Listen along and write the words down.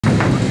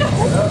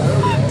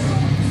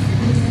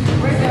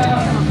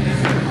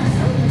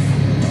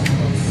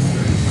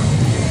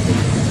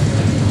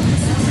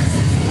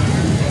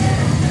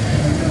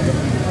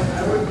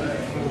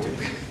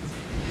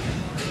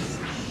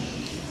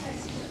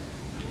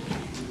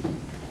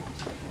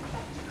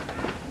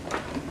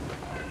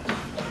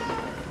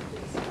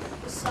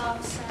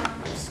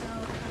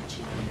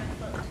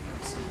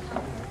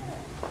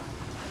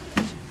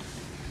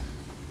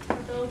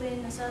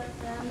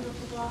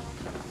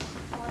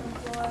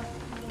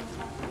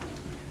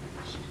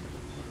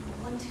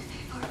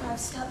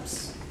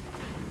steps.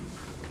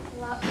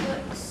 Lap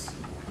flips.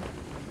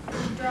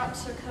 She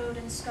drops her coat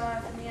and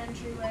scarf in the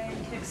entryway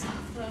and kicks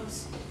off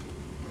those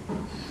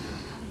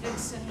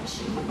vixen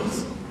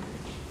shoes.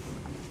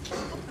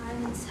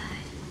 I'm inside.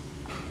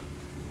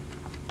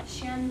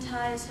 She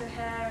unties her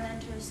hair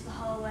and enters the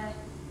hallway,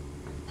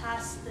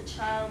 past the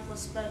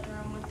childless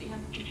bedroom with the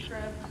empty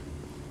crib,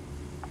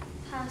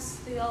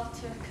 past the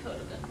altar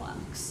coated in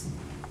wax,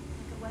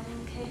 like a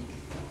wedding cake,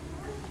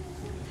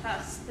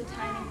 past the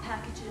tiny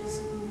packages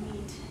of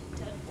meat,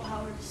 dead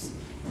flowers,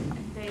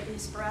 and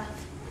baby's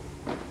breath.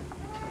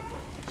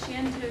 She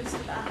enters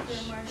the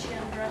bathroom where she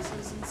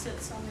undresses and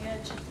sits on the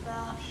edge of the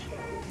bath.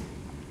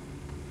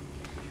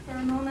 For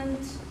a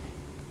moment,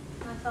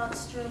 my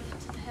thoughts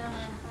drift to the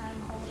hammer I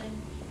am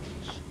holding.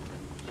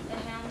 The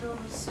handle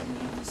is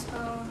smooth as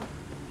bone,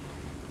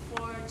 the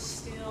forged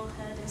steel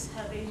head is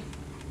heavy,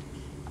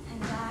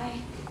 and I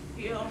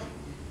feel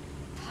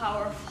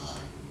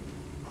powerful.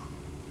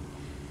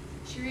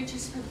 She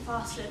reaches for the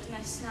faucet, and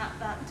I snap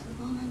back to the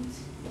moment.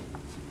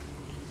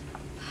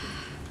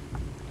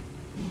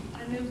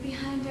 I move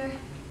behind her.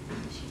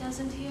 She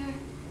doesn't hear.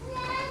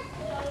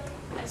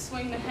 I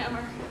swing the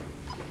hammer.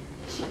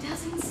 She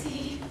doesn't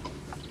see.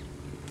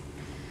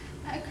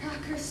 I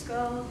crack her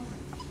skull.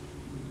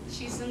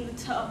 She's in the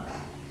tub,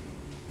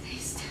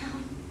 face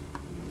down.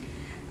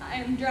 I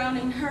am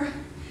drowning her,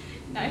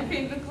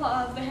 knifing the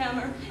claw of the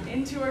hammer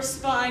into her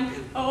spine,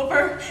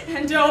 over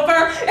and over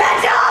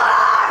and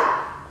over!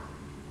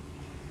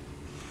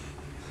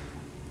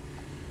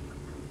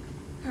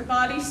 Her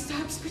body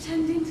stops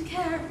pretending to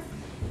care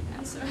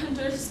and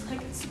surrenders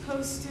like it's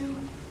supposed to.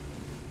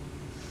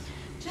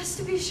 Just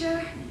to be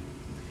sure,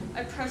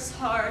 I press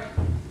hard,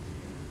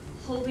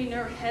 holding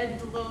her head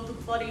below the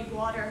bloodied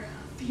water.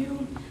 A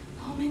few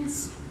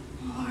moments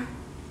more.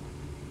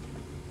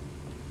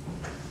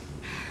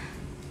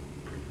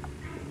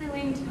 I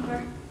lean to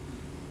her.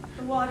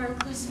 The water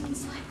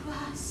glistens like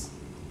glass.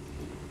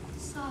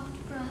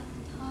 Soft breath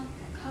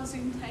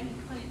causing tiny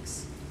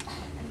quakes,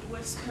 and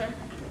whisper,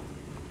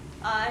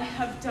 I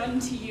have done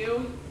to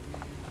you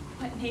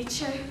what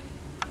nature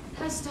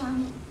has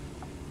done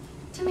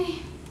to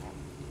me.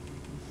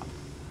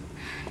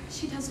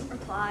 She doesn't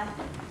reply.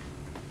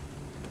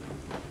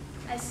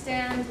 I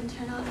stand and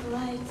turn off the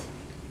light.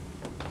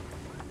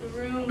 The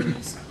room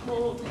is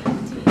cold and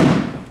empty,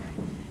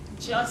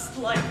 just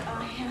like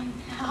I am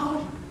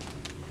now.